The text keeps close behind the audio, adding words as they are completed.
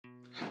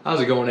How's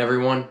it going,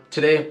 everyone?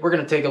 Today we're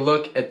going to take a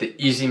look at the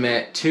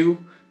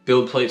EzMat2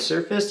 build plate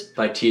surface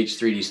by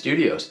Th3d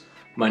Studios.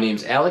 My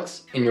name's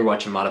Alex and you're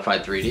watching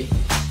Modified 3D.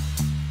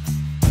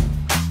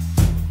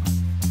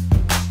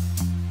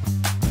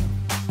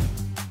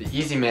 The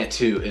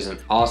EzMat2 is an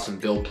awesome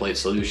build plate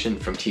solution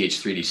from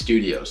Th3d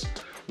Studios.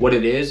 What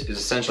it is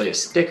essentially a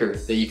sticker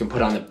that you can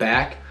put on the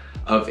back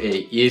of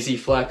a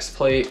EzFlex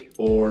plate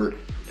or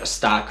a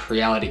stock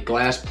Creality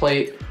glass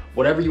plate,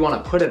 whatever you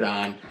want to put it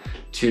on,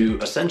 to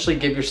essentially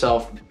give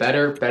yourself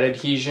better bed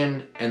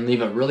adhesion and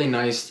leave a really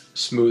nice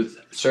smooth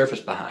surface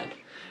behind.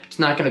 It's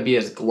not going to be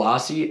as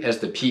glossy as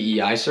the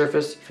PEI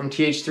surface from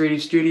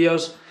Th3d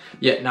Studios,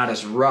 yet not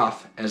as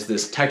rough as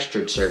this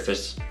textured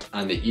surface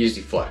on the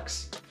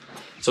EzFlex.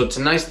 So it's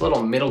a nice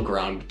little middle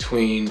ground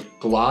between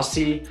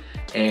glossy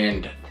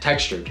and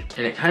textured,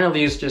 and it kind of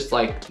leaves just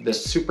like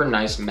this super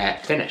nice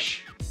matte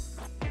finish.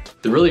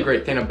 The really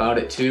great thing about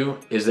it too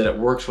is that it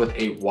works with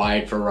a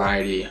wide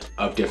variety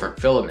of different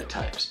filament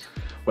types.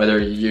 Whether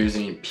you're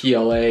using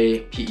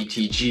PLA,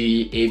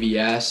 PETG,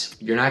 ABS,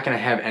 you're not going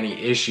to have any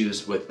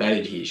issues with bed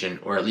adhesion,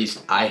 or at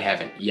least I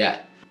haven't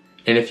yet.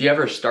 And if you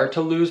ever start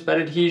to lose bed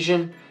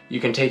adhesion, you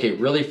can take a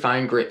really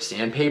fine grit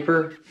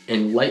sandpaper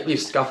and lightly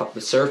scuff up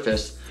the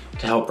surface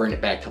to help bring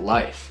it back to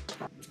life.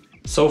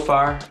 So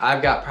far,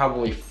 I've got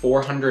probably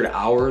 400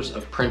 hours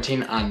of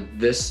printing on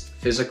this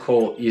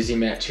physical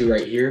EzMat2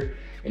 right here,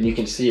 and you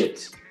can see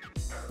it's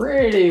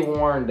pretty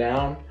worn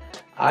down.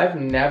 I've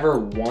never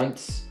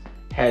once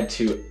had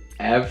to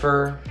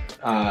ever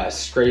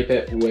scrape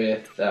it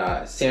with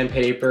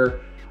sandpaper.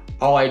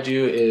 All I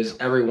do is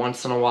every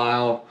once in a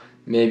while,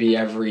 maybe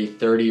every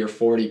 30 or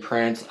 40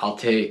 prints, I'll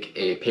take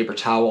a paper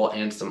towel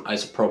and some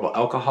isopropyl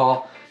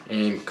alcohol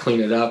and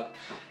clean it up,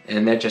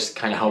 and that just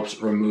kind of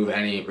helps remove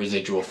any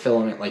residual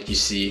filament like you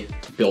see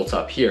built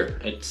up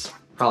here. It's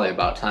probably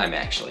about time,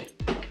 actually.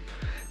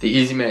 The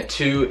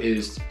EzMat2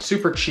 is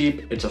super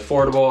cheap, it's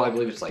affordable. I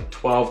believe it's like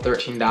 $12,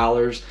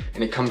 $13,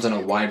 and it comes in a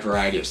wide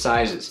variety of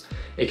sizes.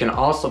 It can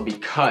also be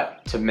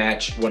cut to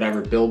match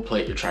whatever build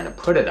plate you're trying to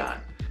put it on.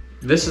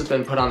 This has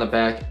been put on the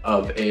back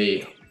of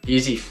a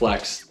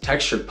EzFlex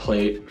textured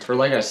plate for,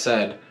 like I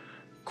said,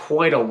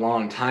 quite a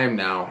long time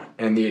now,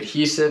 and the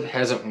adhesive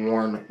hasn't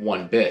worn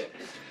one bit.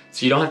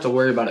 So you don't have to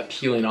worry about it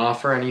peeling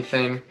off or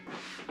anything.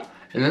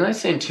 And the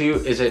nice thing too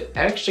is it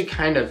actually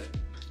kind of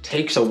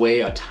takes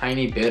away a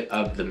tiny bit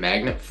of the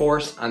magnet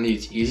force on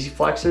these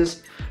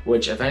EzFlexes,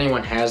 which if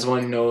anyone has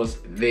one knows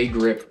they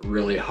grip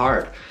really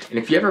hard. And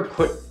if you ever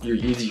put your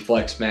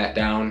EzFlex mat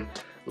down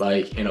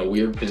like in a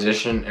weird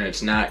position and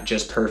it's not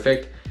just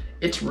perfect,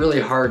 it's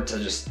really hard to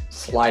just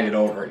slide it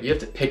over. You have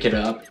to pick it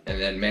up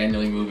and then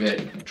manually move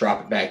it,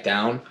 drop it back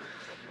down.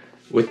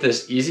 With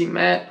this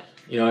EzMat,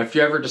 you know, if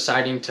you're ever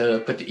deciding to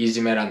put the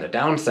EzMat on the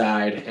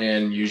downside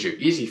and use your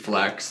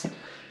EzFlex,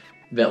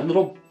 that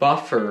little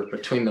buffer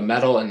between the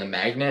metal and the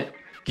magnet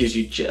gives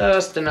you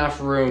just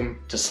enough room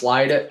to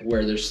slide it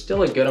where there's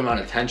still a good amount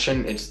of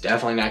tension. It's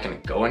definitely not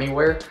going to go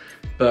anywhere,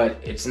 but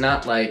it's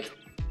not like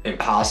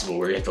impossible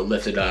where you have to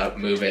lift it up,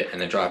 move it, and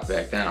then drop it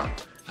back down.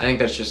 I think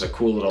that's just a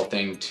cool little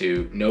thing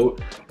to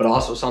note, but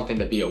also something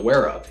to be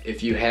aware of.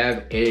 If you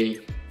have a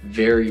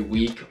very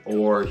weak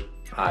or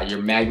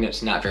your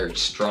magnet's not very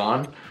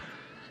strong,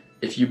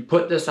 if you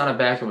put this on the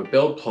back of a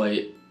build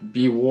plate,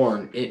 be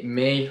warned, it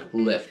may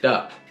lift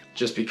up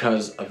just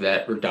because of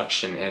that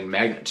reduction in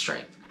magnet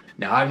strength.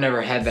 Now, I've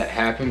never had that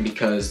happen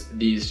because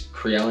these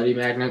Creality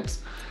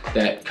magnets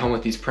that come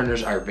with these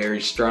printers are very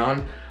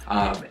strong,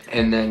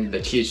 and then the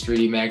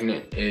Th3d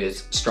magnet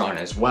is strong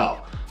as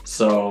well.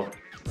 So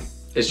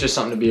it's just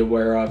something to be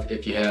aware of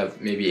if you have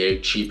maybe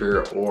a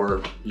cheaper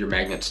or your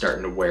magnet's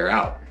starting to wear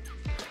out.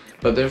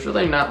 But there's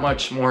really not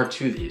much more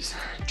to these.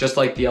 Just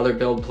like the other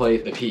build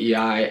plate, the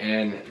PEI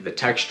and the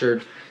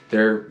textured,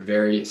 they're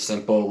very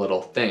simple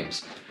little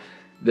things.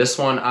 This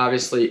one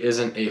obviously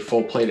isn't a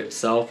full plate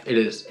itself. It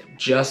is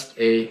just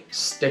a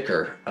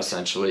sticker,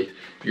 essentially.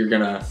 You're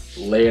gonna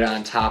lay it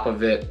on top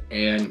of it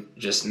and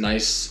just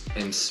nice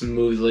and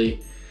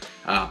smoothly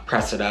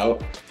press it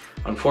out.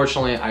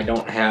 Unfortunately, I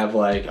don't have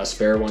like a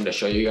spare one to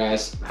show you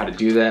guys how to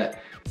do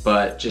that,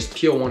 but just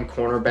peel one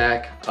corner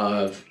back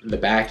of the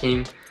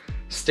backing,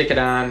 stick it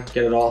on,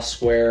 get it all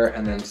square,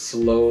 and then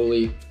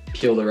slowly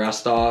peel the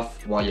rest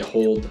off while you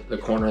hold the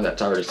corner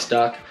that's already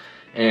stuck,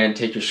 and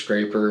take your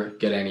scraper,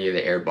 get any of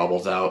the air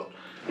bubbles out.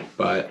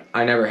 But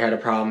I never had a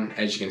problem.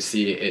 As you can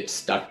see, it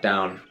stuck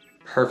down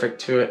perfect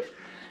to it,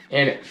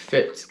 and it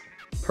fits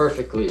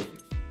perfectly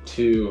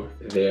to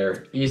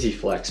their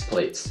EzFlex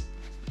plates.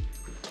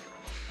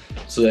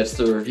 So that's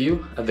the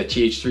review of the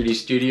Th3d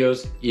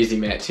Studios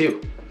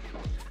EzMat2.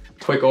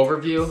 Quick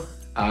overview,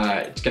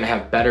 it's gonna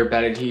have better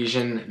bed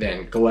adhesion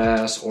than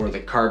glass or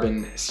the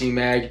carbon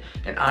C-Mag,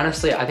 and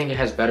honestly I think it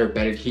has better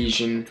bed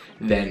adhesion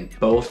than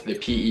both the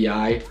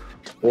PEI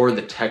or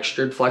the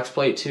textured flex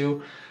plate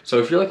too. So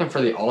if you're looking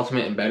for the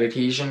ultimate in bed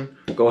adhesion,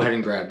 go ahead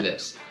and grab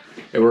this.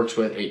 It works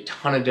with a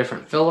ton of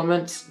different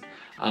filaments,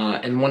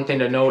 and one thing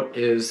to note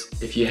is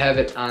if you have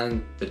it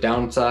on the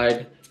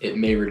downside, it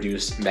may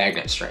reduce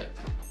magnet strength.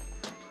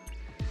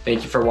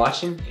 Thank you for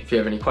watching. If you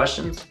have any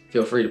questions,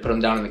 feel free to put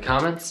them down in the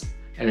comments.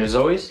 And as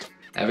always,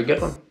 have a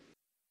good one.